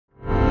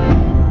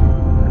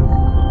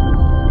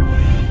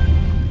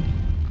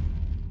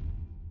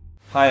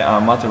Hi,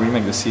 I'm Mate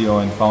Rimac, the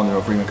CEO and founder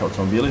of Rimac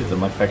Automobili, the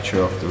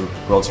manufacturer of the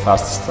world's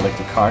fastest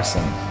electric cars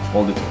and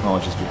all the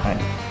technologies behind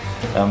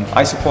it.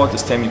 I support the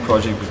STEMI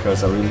project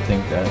because I really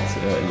think that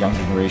young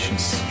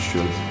generations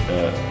should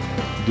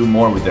do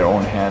more with their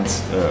own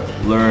hands,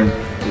 learn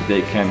that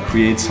they can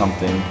create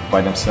something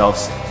by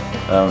themselves,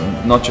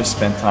 not just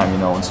spend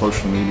time, on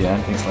social media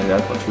and things like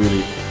that, but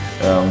really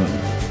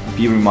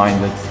be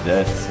reminded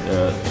that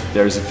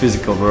there is a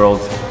physical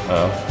world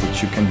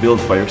which you can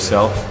build by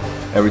yourself.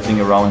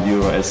 Everything around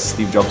you, as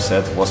Steve Jobs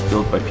said, was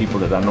built by people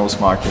that are no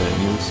smarter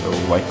than you, so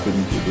why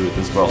couldn't you do it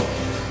as well?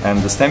 And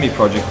the STEMI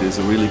project is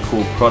a really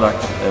cool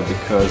product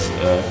because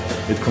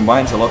it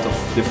combines a lot of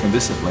different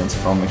disciplines,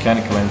 from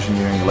mechanical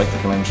engineering,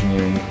 electrical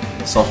engineering,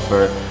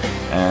 software,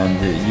 and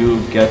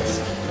you get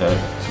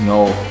to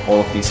know all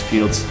of these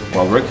fields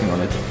while working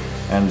on it.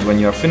 And when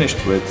you are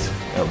finished with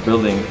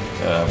building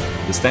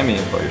the STEMI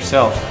by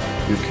yourself,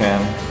 you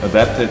can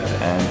adapt it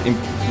and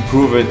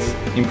improve it,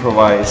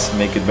 improvise,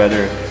 make it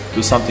better,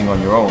 do something on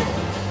your own.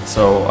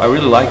 So I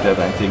really like that.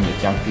 I think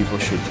that young people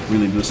should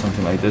really do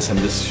something like this, and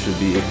this should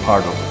be a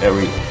part of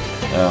every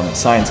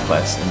science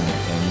class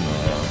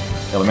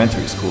in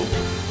elementary school.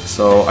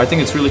 So I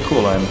think it's really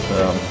cool, and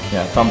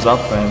yeah, thumbs up,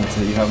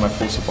 and you have my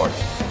full support.